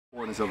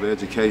Importance of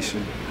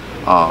education.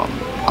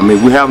 I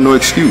mean, we have no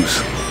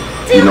excuse.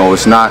 You know,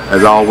 it's not,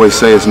 as I always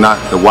say, it's not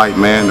the white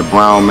man, the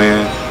brown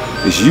man,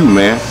 it's you,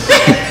 man.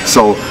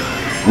 So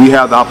we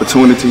have the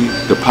opportunity,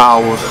 the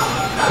power.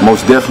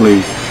 Most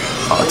definitely,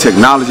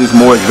 technology is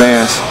more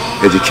advanced,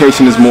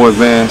 education is more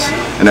advanced,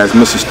 and as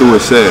Mr.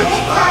 Stewart says,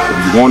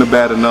 if you want it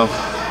bad enough,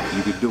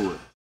 you can do it.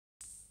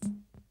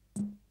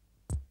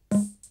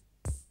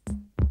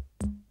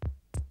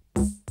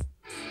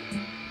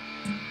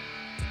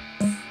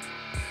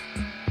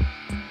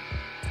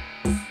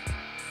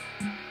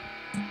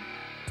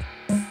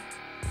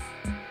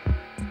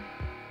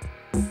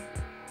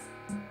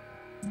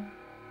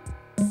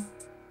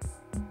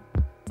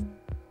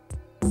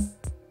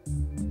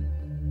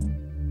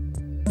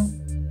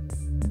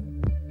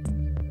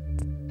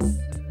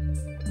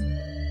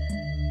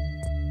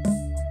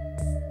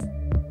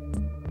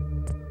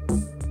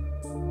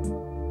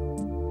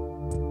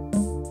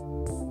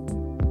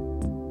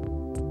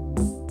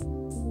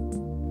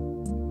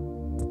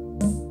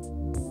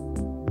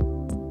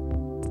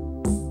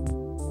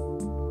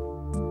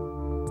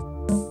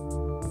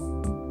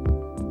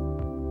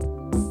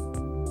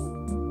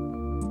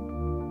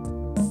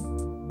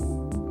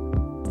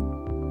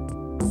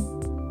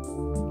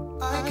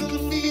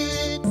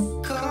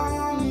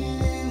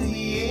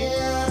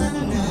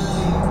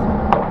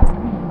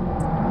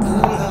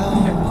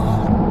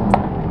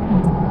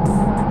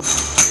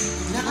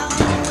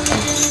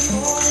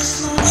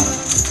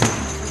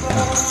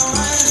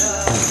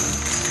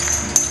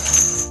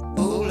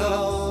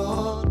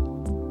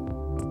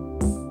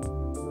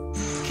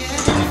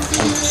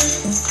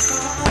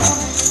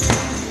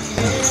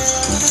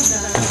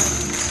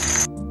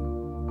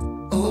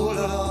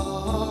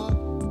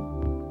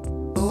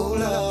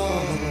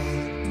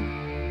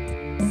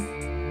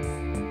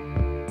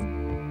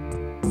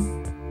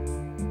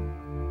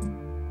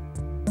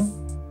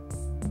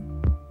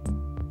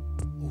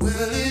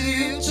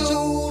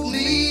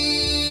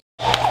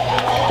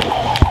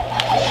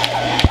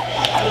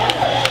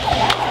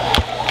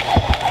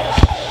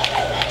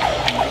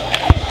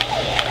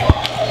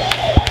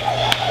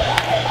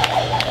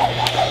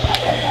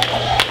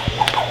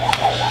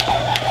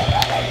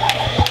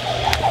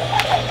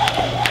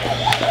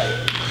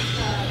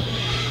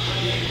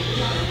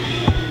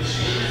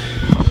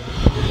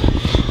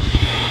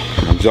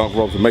 Jump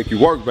rope to make you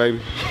work, baby.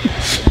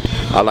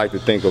 I like to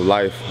think of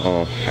life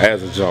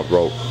as a jump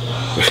rope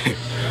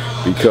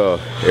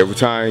because every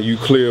time you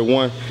clear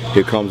one,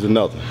 here comes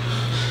another.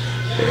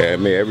 I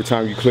mean, every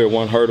time you clear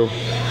one hurdle,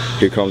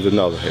 here comes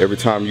another. Every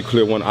time you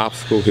clear one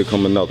obstacle, here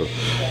comes another.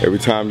 Every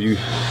time you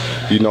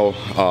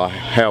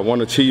have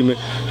one achievement,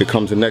 here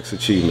comes the next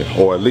achievement,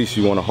 or at least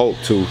you want to hope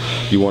to.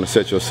 You want to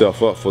set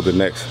yourself up for the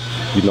next,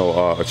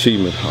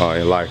 achievement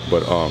in life,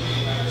 but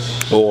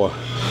or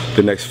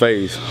the next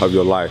phase of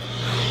your life.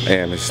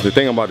 And it's the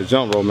thing about the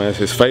jump rope, man,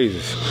 it's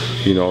phases.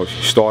 You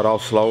start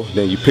off slow,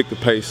 then you pick the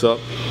pace up,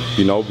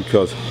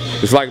 because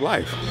it's like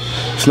life.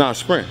 It's not a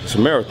sprint, it's a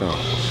marathon.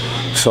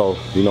 So,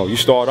 you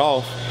start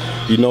off,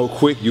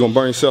 quick, you're gonna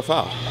burn yourself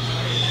out.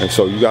 And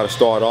so you gotta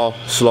start off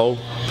slow,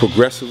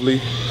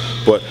 progressively,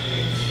 but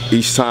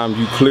each time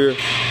you clear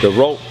the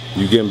rope,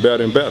 you're getting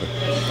better and better.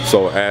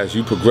 So as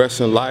you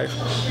progress in life,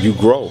 you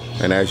grow.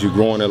 And as you're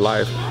growing in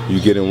life, you're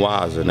getting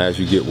wiser. And as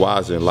you get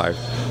wiser in life,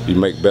 you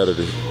make better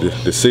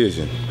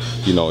decisions.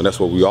 And that's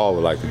what we all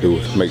would like to do,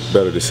 is make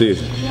better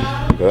decisions.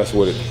 That's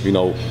what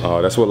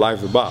that's what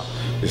life's about.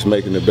 It's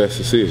making the best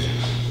decision.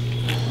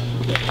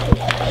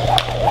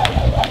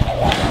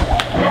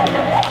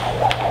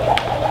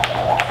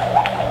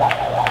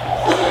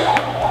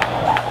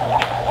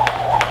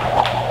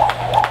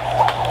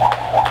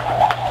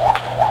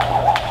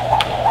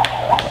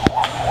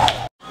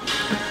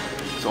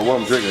 So what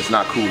I'm drinking is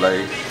not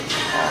Kool-Aid.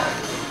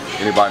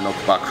 Anybody know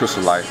about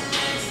Crystal Light?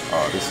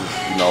 This is,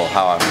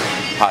 how I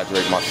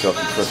hydrate myself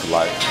in Crystal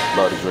Light.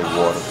 Love to drink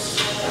water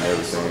and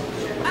everything.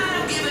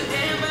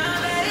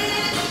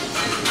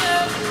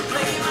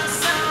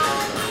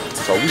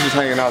 So we just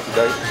hanging out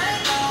today,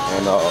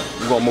 and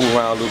we're gonna move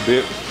around a little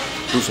bit,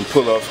 do some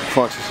pull-ups,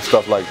 crunches, and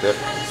stuff like that.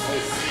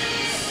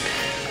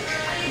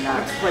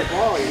 Now, to play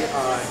ball,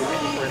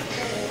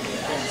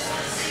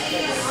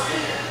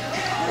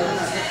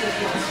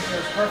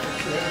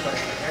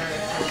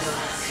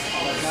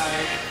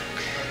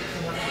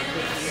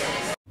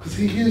 Because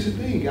here's the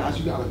thing, guys,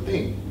 you gotta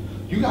think.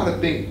 You gotta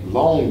think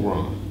long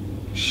run.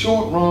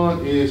 Short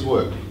run is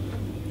what?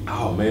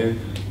 Oh man,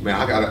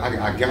 I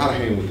gotta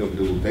hang with them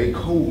dudes. They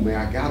cool,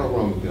 man. I gotta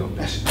run with them.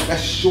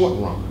 That's short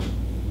run.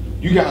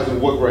 You guys in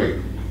what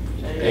grade?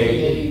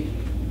 8.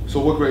 So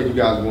what grade you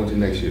guys going to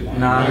next year?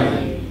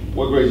 9.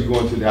 What grade you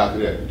going to after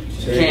that?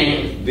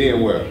 10.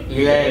 Then where?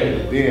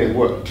 11. Then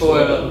what?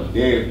 12.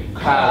 Then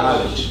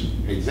college.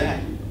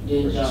 Exactly.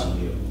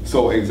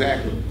 So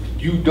exactly.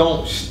 You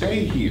don't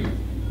stay here.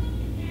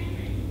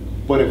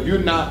 But if you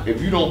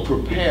don't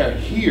prepare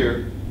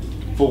here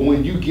for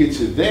when you get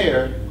to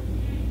there,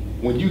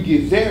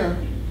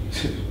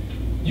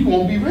 you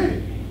won't be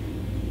ready.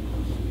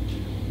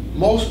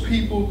 Most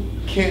people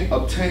can't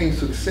obtain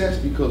success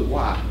because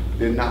why?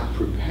 They're not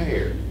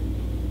prepared.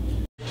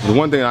 The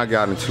one thing I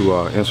got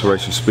into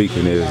inspiration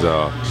speaking is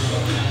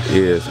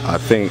I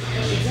think,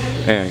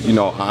 and you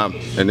know,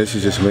 and this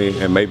is just me,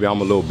 and maybe I'm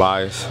a little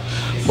biased,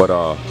 but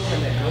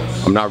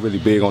I'm not really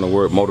big on the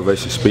word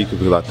motivation speaker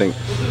because I think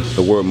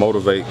the word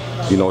motivate,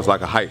 you know, it's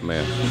like a hype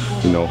man.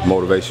 You know,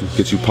 motivation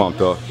gets you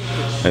pumped up,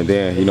 and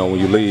then, you know, when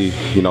you leave,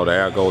 you know, the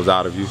air goes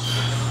out of you.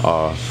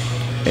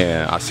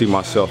 And I see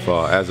myself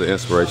as an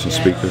inspiration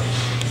speaker,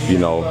 you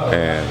know,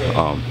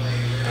 and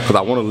because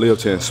I want to live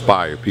to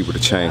inspire people to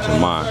change their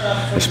mind,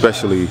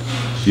 especially,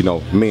 you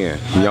know, men,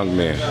 young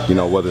men, you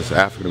know, whether it's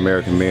African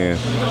American men,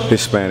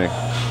 Hispanic,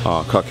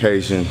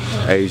 Caucasian,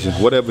 Asian,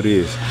 whatever it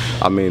is.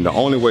 I mean, the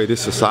only way this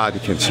society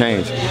can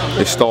change,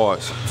 it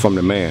starts from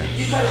the man.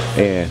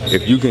 And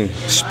if you can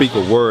speak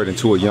a word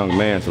into a young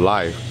man's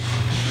life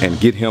and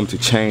get him to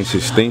change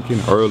his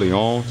thinking early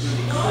on,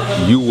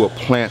 you will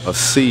plant a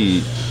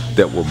seed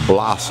that will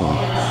blossom.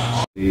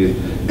 At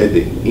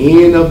the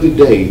end of the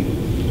day,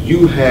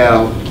 you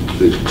have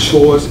the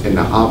choice and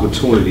the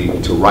opportunity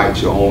to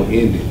write your own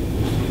ending.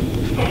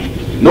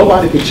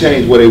 Nobody can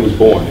change where they was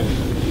born in.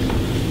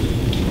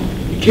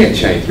 You can't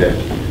change that.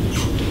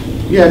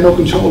 You have no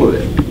control of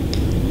that.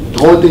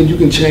 The only thing you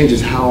can change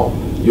is how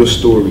your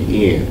story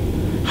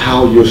ends,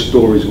 how your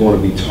story is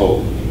going to be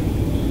told.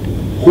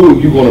 Who are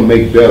you going to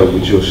make better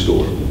with your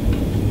story?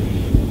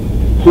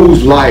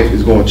 Whose life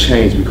is going to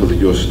change because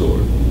of your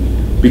story?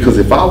 Because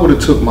if I would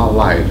have took my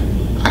life,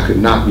 I could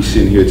not be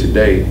sitting here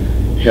today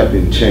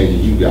helping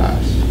change you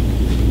guys.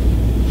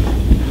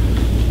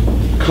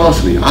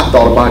 Constantly, I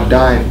thought about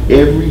dying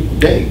every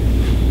day.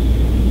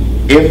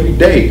 Every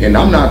day. And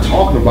I'm not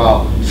talking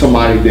about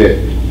somebody that,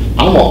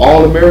 I'm an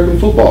all-American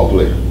football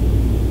player.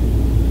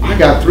 I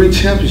got 3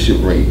 championship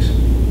rings.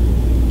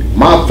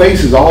 My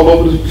face is all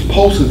over the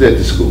posters at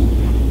the school.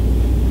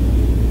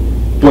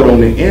 But on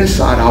the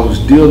inside, I was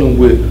dealing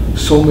with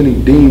so many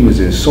demons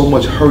and so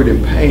much hurt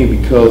and pain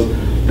because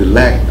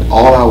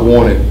all I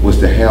wanted was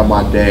to have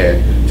my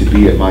dad to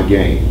be at my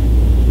game.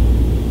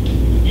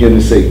 Him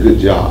to say good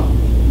job.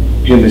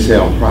 Him to say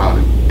I'm proud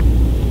of you.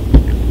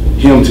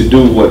 Him to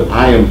do what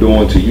I am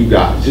doing to you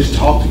guys. Just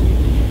talk to me.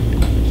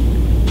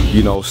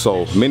 You know,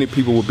 so many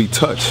people will be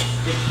touched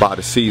by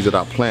the seeds that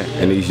I plant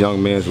in these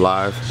young men's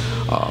lives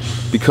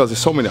because there's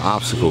so many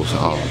obstacles,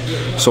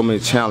 so many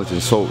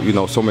challenges. So, you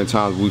know, so many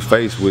times we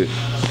face with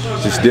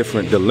just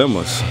different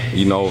dilemmas,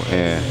 you know,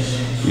 and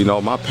you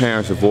know, my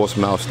parents divorced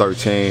when I was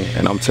 13,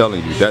 and I'm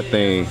telling you, that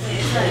thing,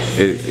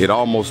 it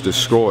almost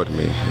destroyed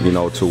me, you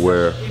know, to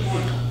where,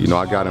 you know,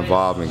 I got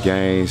involved in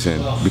gangs,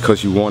 and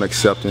because you want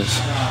acceptance,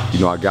 you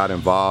know, I got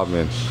involved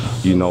in,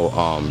 you know,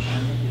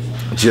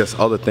 just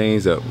other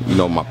things that, you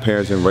know, my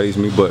parents didn't raise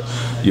me, but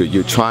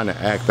you're trying to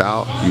act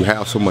out. You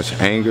have so much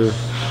anger,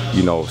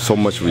 you know, so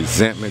much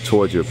resentment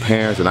towards your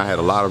parents, and I had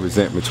a lot of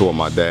resentment toward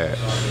my dad.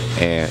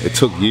 And it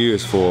took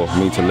years for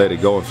me to let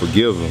it go and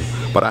forgive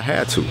him, but I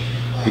had to.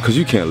 Because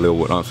you can't live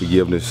with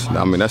unforgiveness.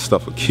 I mean, that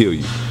stuff will kill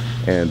you.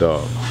 And,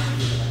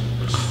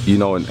 you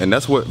know, and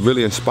that's what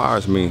really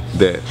inspires me,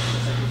 that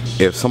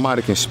if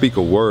somebody can speak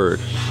a word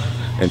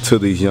into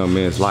these young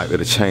men's life,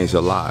 it'll change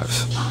their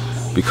lives.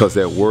 Because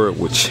that word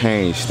will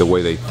change the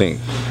way they think.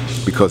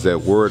 Because that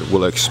word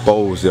will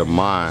expose their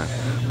mind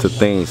to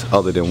things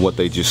other than what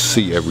they just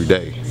see every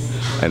day.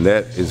 And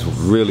that is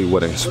really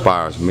what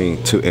inspires me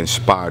to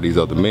inspire these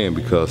other men,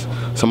 because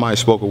somebody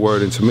spoke a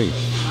word into me.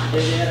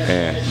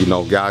 And, you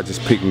know, God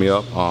just picked me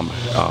up,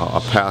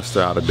 a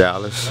pastor out of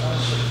Dallas.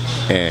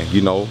 And,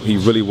 you know, he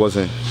really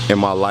wasn't in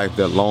my life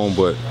that long,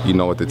 but, you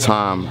know, at the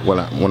time when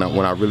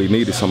I really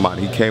needed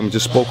somebody, he came and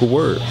just spoke a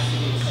word.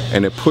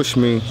 And it pushed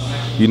me,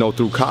 you know,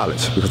 through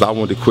college, because I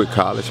wanted to quit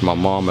college. My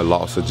mom had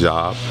lost a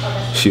job.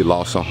 She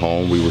lost her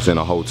home. We was in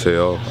a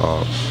hotel,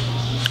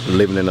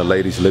 living in the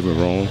ladies' living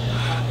room.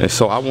 And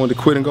so I wanted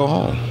to quit and go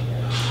home.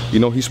 You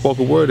know, he spoke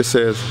a word that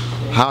says,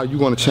 how are you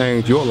going to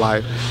change your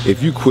life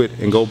if you quit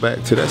and go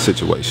back to that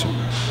situation?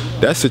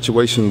 That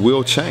situation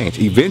will change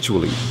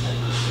eventually.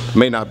 It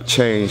may not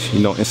change, you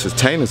know,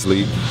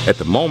 instantaneously at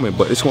the moment,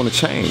 but it's going to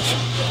change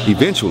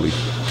eventually.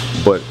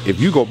 But if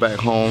you go back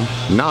home,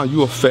 now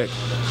you affect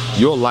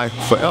your life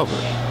forever.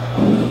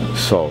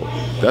 So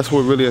that's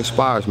what really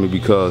inspires me,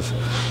 because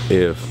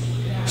if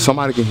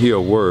somebody can hear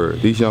a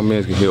word, these young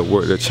men can hear a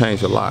word, it'll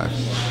change their life.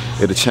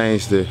 It'll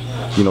change the,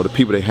 you know, the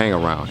people they hang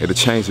around. It'll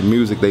change the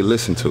music they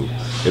listen to.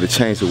 It'll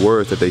change the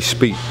words that they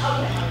speak.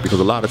 Because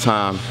a lot of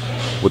time,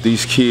 with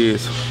these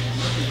kids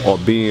are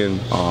being,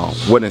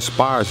 what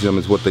inspires them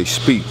is what they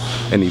speak.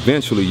 And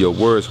eventually your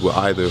words will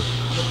either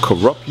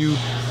corrupt you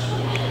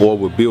or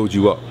will build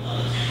you up.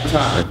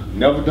 Time,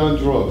 never done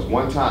drugs.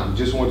 One time,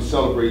 just wanted to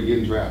celebrate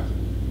getting drafted.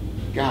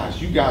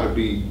 Guys, you gotta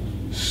be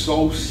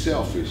so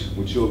selfish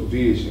with your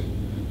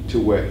vision to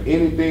where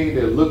anything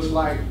that looks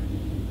like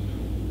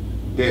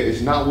that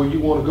is not where you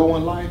want to go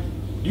in life,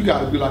 you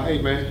got to be like,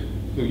 hey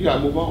man, you got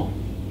to move on.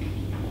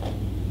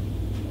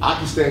 I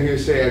can stand here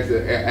and say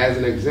as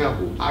an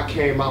example, I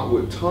came out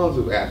with tons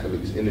of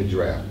athletes in the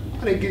draft.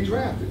 I didn't get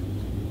drafted.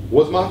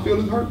 Was my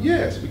feelings hurt?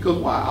 Yes, because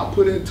why? I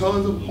put in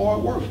tons of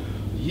hard work,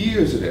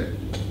 years of that.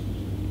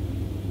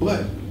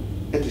 But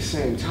at the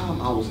same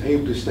time, I was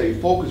able to stay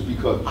focused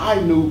because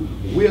I knew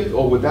with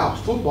or without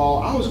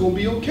football, I was gonna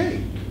be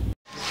okay.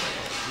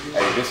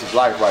 Hey, this is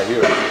life right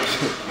here.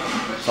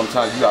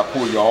 Sometimes you gotta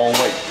pull your own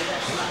weight.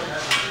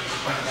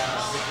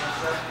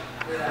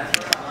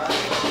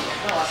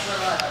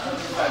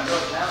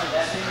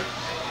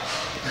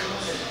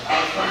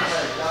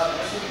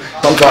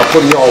 Sometimes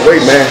putting your own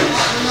weight, man,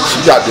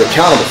 you gotta be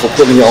accountable for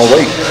putting your own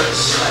weight.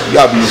 You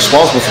gotta be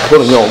responsible for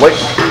putting your own weight.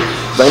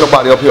 There ain't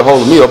nobody up here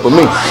holding me up but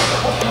me.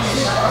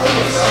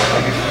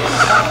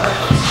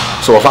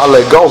 So if I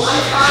let go,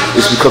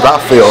 it's because I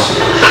fail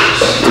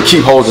to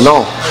keep holding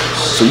on.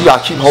 So you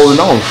gotta keep holding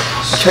on.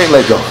 I can't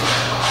let go.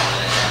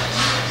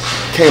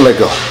 Can't let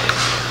go.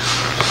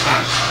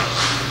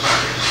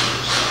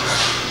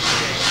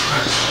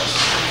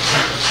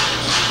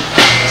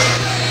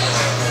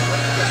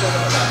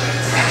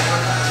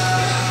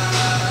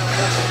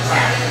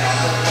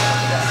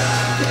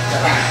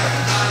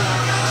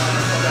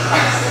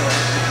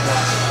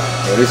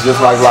 And it's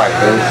just like life,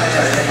 man.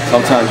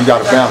 Sometimes you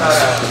gotta balance.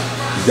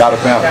 You gotta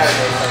balance.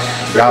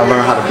 You gotta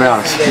learn how to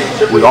balance.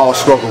 We all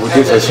struggle with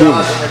this as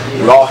humans.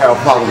 We all have a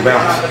problem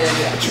balancing.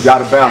 But you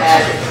gotta balance.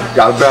 You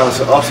gotta balance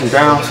the ups and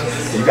downs.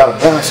 And you gotta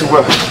balance it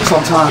where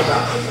sometimes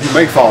you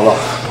may fall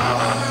off.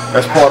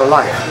 That's part of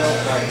life.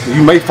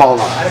 You may fall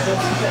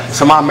off.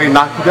 Somebody may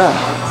knock you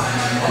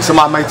down.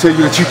 Somebody may tell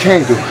you that you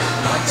can't do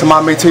it.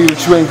 Somebody may tell you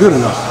that you ain't good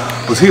enough.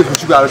 But here's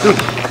what you gotta do.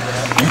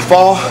 You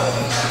fall,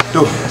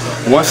 do it.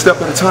 One step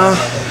at a time,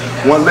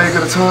 one leg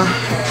at a time,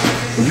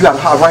 and you gotta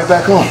hop right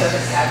back on.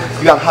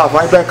 You gotta hop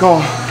right back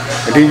on,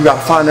 and then you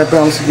gotta find that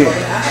balance again.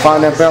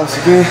 Find that balance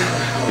again,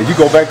 and you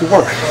go back to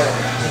work.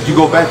 You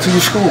go back to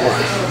your schoolwork.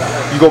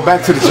 You go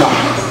back to the job.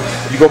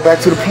 You go back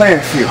to the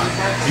playing field.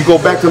 You go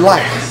back to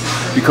life.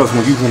 Because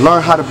when you can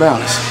learn how to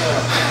balance,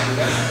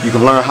 you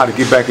can learn how to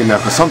get back in there.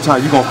 Because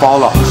sometimes you're gonna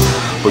fall off,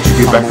 but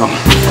you get back on.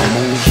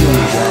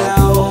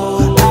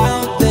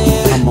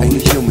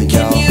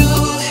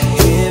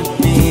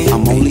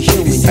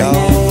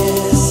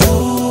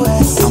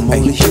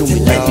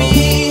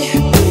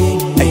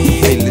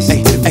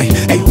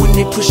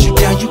 Push you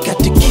down, you got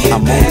to get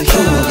back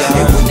up.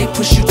 And when they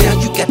push you down,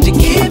 you got to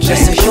get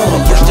back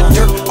up. Brush the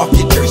dirt off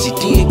your jersey,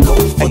 then go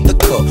for the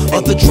cup,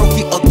 or the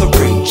trophy, or the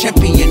ring,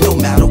 champion no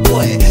matter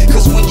what.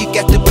 Cause when you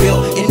got the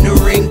belt in the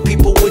ring,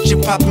 people with you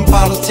popping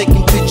bottles,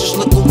 taking pictures,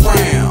 look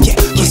around.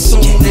 As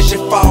soon as you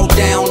fall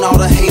down, all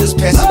the haters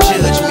pass a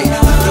judgment.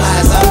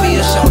 Flies on me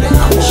a show that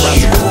I'm a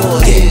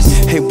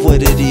hey,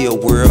 what it is,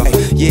 world?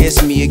 Yeah,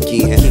 it's me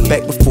again.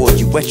 Back before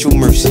you, at your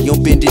mercy,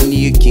 on bended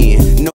knee again. No